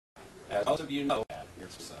As most of you know,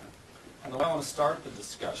 here's the center. And I want to start the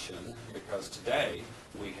discussion because today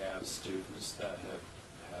we have students that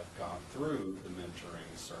have gone through the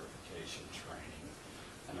mentoring certification training,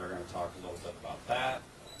 and they're going to talk a little bit about that.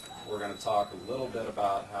 We're going to talk a little bit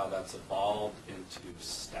about how that's evolved into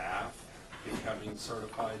staff becoming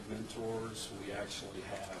certified mentors. We actually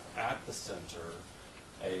have at the center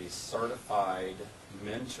a certified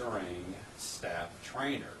mentoring staff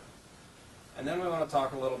trainer. And then we want to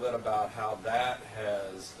talk a little bit about how that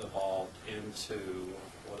has evolved into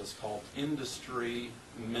what is called industry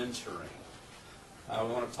mentoring.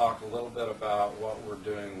 We want to talk a little bit about what we're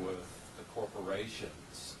doing with the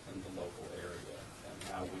corporations in the local area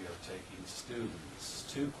and how we are taking students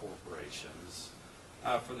to corporations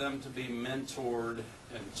for them to be mentored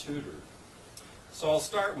and tutored. So I'll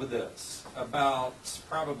start with this. About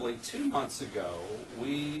probably 2 months ago,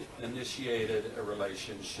 we initiated a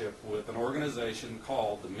relationship with an organization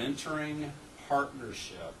called the Mentoring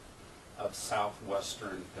Partnership of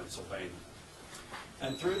Southwestern Pennsylvania.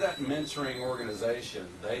 And through that mentoring organization,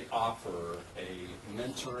 they offer a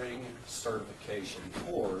mentoring certification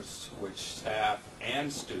course which staff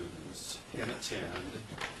and students can attend.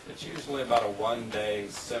 It's usually about a one-day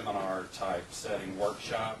seminar type setting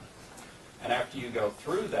workshop. And after you go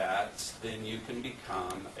through that, then you can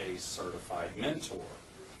become a certified mentor.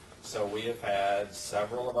 So we have had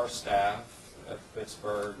several of our staff at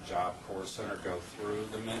Pittsburgh Job Corps Center go through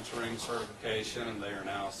the mentoring certification, and they are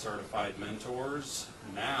now certified mentors.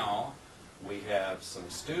 Now we have some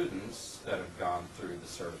students that have gone through the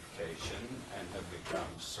certification and have become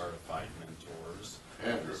certified mentors.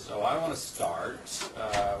 Andrew. So I want to start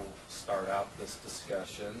out this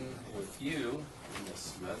discussion with you,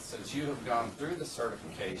 Ms. Smith, since you have gone through the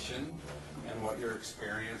certification and what your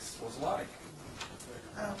experience was like.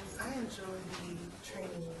 I enjoyed the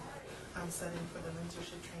training setting for the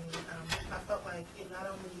mentorship training. I felt like it not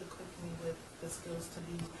only equipped me with the skills to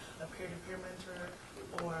be a peer-to-peer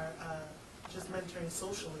mentor or just mentoring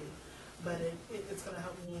socially, but it's going to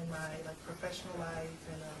help me in my professional life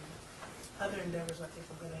and other endeavors I think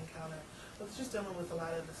I'm going to encounter. But it's just dealing with a lot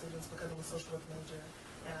of decisions because I'm a social work major,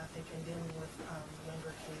 and I think in dealing with younger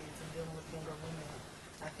kids and dealing with younger women,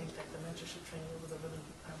 I think that the mentorship training was a really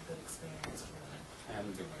good experience for me. And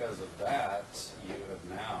because of that, you have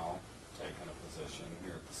now taken a position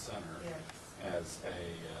here at the center as a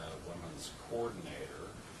women's coordinator.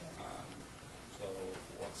 So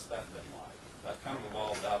what's that been like? That kind of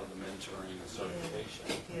evolved out of the mentoring and certification.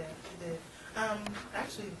 Yeah, it did.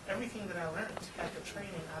 Actually, everything that I learned at the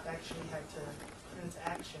training, I've actually had to put into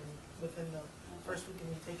action within the first week of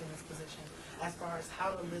me taking this position. As far as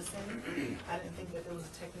how to listen, I didn't think that there was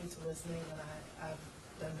a technique to listening, and I've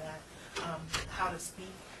done that. How to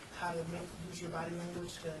speak, how to use your body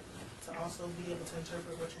language to also be able to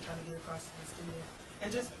interpret what you're trying to get across to the student,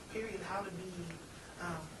 and just period, how to be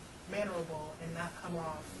mannerable and not come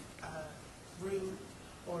off rude,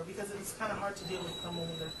 or because it's kind of hard to deal with someone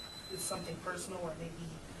when it's something personal or maybe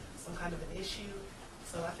some kind of an issue.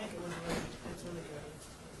 So I think it's really great.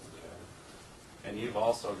 And you've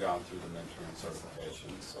also gone through the mentoring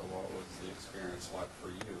certification, so what was the experience like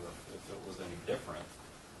for you, if it was any different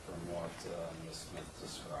from what Ms. Smith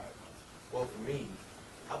described? Well, for me,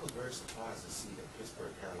 I was very surprised to see that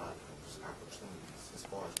Pittsburgh had a lot of those opportunities as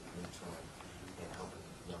far as mentoring and helping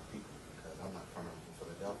young people, because I'm not from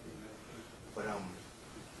Philadelphia. But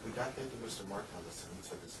we got there to Mr. Mark Ellis, and he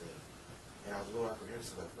took us in. And I was a little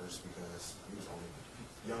apprehensive at first because we was only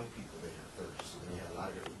young people there first. And we had a lot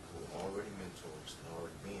of people already mentors and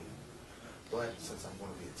already being there. But since I'm going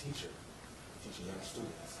to be a teacher, teaching young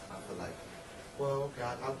students, I feel like, well, okay,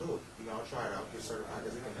 I'll do it. I'll try it out, get certified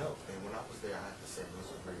because it can help. And when I was there, I have to say it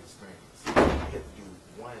was a great experience. I had to do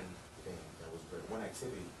one thing that was one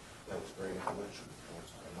activity that was very influential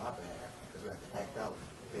on my behalf, because we had to act out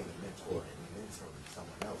being a mentor and mentoring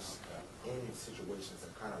someone else in situations that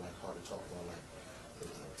are kind of hard to talk about, like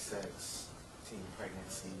sex, teen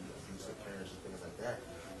pregnancy, abuse of parents, and things like that.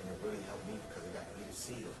 And it really helped me because it got me to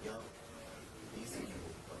see that, these people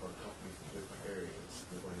are going to come from different areas.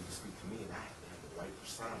 They're going to need to speak to me, and I have to have the right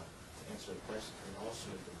persona to answer the question, and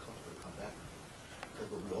also make them comfortable to come back to me. Because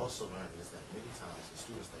what we also learned is that many times the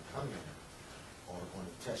students that come in are going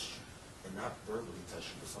to test you, and not verbally test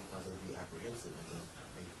you, but sometimes they'll be apprehensive and they'll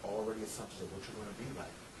make already assumptions of what you're going to be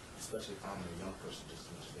like, especially if I'm a young person just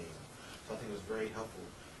as much as they am. So I think it was very helpful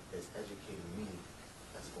as educating me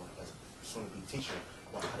as a soon-to-be teacher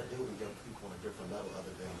about how to deal with young people on a different level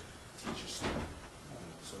other than teachers.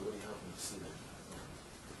 So it really helped me to see that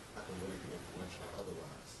I can really be influential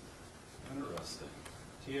otherwise. Interesting.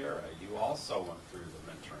 Tiara, you also went through the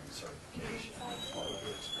mentoring certification. What was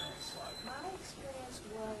your experience like?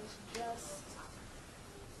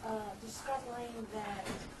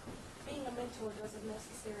 mentor doesn't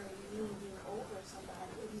necessarily mean being over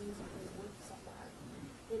somebody. It means being with somebody.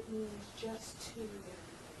 It means just to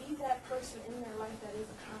be that person in their life that is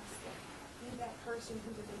a constant. Be that person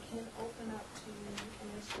who they can open up to, and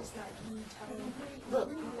it's just not you telling them, look,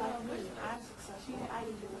 you like me, I'm successful, I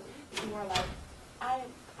can do it. It's more like,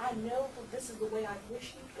 I know that this is the way I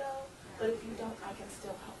wish you'd go, but if you don't, I can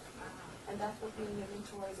still help you. And that's what being a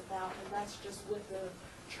mentor is about, and that's just what the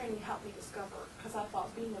training helped me discover, because I thought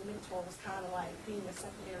being a mentor was kind of like being a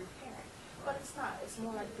secondary parent. But it's not. It's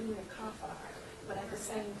more like being a confidant. But at the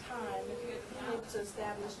same time, being able to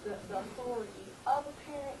establish the authority of a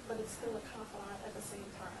parent, but it's still a confidant at the same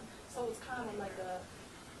time. So it's kind of like a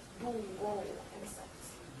dual role in a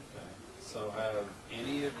sense. Okay. So have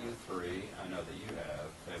any of you three, I know that you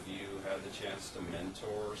have you had the chance to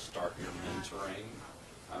mentor, start your mentoring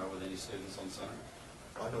with any students on center?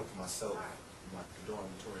 I know for myself, the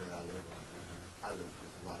dormitory that I live in, I live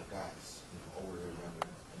with a lot of guys, older and younger,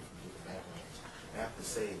 and from different backgrounds. And I have to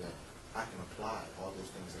say that I can apply all those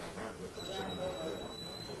things that I learned with those gentlemen that I live with.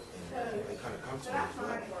 And they kind of come to me as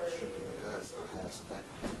well, strictly because I have some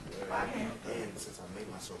background in the area. And since I made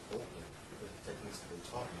myself open with the techniques that they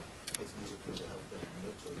taught me, it's easier for me to help them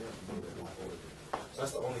mentor them to move them forward. So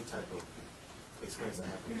that's the only type of experience I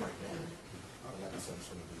have right now. Like I said, I'm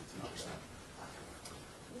going to be a teacher.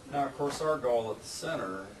 Now, of course, our goal at the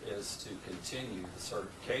center is to continue the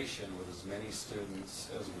certification with as many students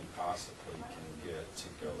as we possibly can get to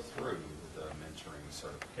go through the mentoring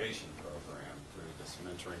certification program through this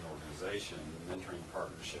mentoring organization, the Mentoring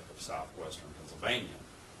Partnership of Southwestern Pennsylvania.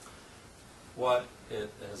 What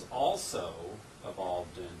it has also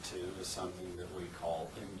evolved into is something that we call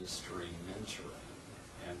industry mentoring.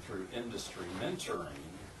 And through industry mentoring,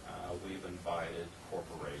 we've invited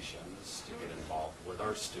corporations to get involved with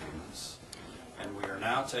our students, and we are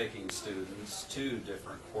now taking students to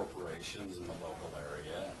different corporations in the local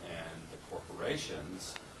area, and the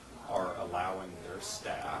corporations are allowing their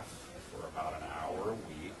staff for about an hour a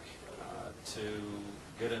week to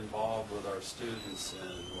get involved with our students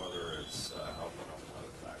in whether it's helping them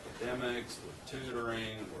with academics, with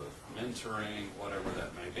tutoring, with mentoring, whatever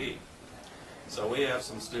that may be. So we have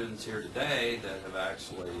some students here today that have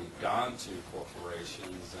actually gone to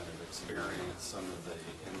corporations and have experienced some of the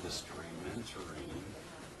industry mentoring.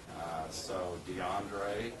 So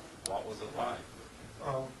DeAndre, what was it like?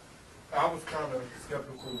 I was kind of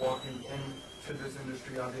skeptical walking into this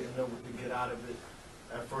industry. I didn't know what to get out of it.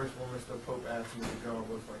 At first, when Mr. Pope asked me to go, I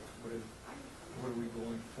was like, what are we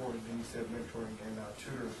going for? And then he said mentoring and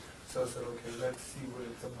tutoring. So I said, okay, let's see what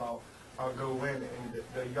it's about. I'll go in, and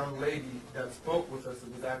the young lady that spoke with us,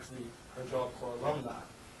 it was actually a Job Corps alumni,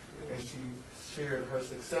 and she shared her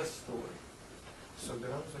success story. So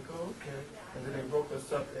then I was like, oh, okay. And then they broke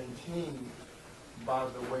us up in teams by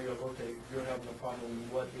the way of, okay, you're having a problem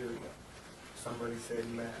in what area? Somebody said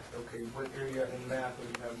math. Okay, what area in math are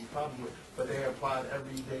you having a problem with? But they applied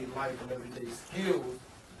everyday life and everyday skills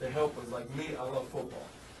to help us. Like me, I love football.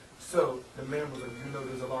 So the man was like, you know,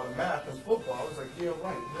 there's a lot of math in football. I was like, yeah,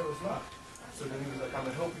 right. No, it's not. So then he was like, I'm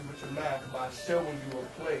going to help you with your math by showing you a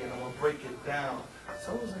play, and I'm going to break it down.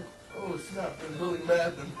 So I was like, oh, it's not been really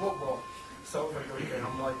math in football. So I was like, okay,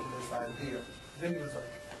 I'm liking this idea. Then he was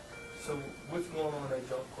like, so what's going on at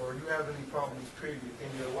Job Corps? Do you have any problems, period,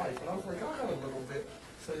 in your life? And I was like, I got a little bit.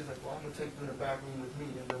 So he's like, well, I'm going to take you in the back room with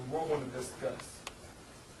me, and then we're going to discuss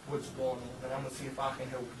what's going on, and I'm going to see if I can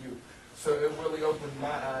help you. So it really opened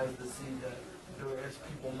my eyes to see that there is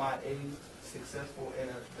people my age, successful,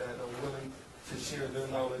 and that are willing to share their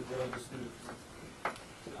knowledge with other students.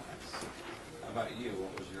 Nice. How about you?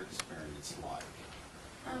 What was your experience like?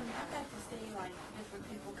 I got to see like different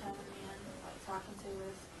people coming in, like talking to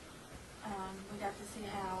us. We got to see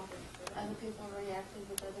how other people reacted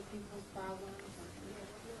with other people's problems.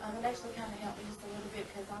 It actually kind of helped me just a little bit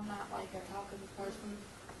because I'm not like a talkative person.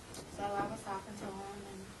 So I was talking to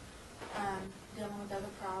them and dealing with other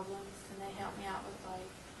problems, and they helped me out with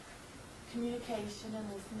like communication and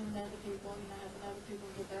listening to other people, you know, having other people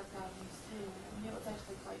get their problems too. I mean, it was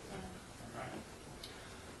actually quite fun. Right.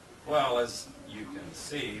 Well, as you can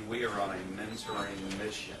see, we are on a mentoring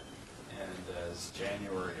mission, and as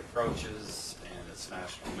January approaches and it's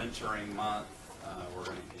National Mentoring Month, we're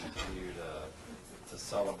going to continue to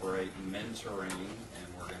celebrate mentoring, and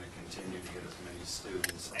we're going to continue to get as many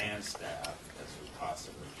students and staff as we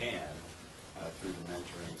possibly can through the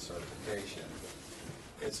mentoring certification.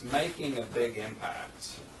 It's making a big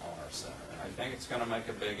impact on our center, and I think it's going to make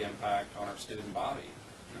a big impact on our student body.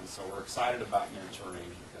 And so we're excited about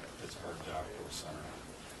mentoring at Pittsburgh Job Corps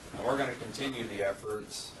Center. And we're going to continue the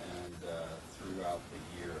efforts, and throughout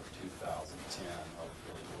the year of 2010,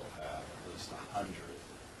 hopefully we'll have at least 100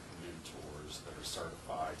 mentors that are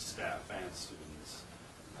certified staff and students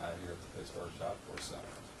here at the Pittsburgh Job Corps Center.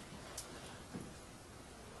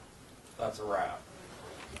 That's a wrap.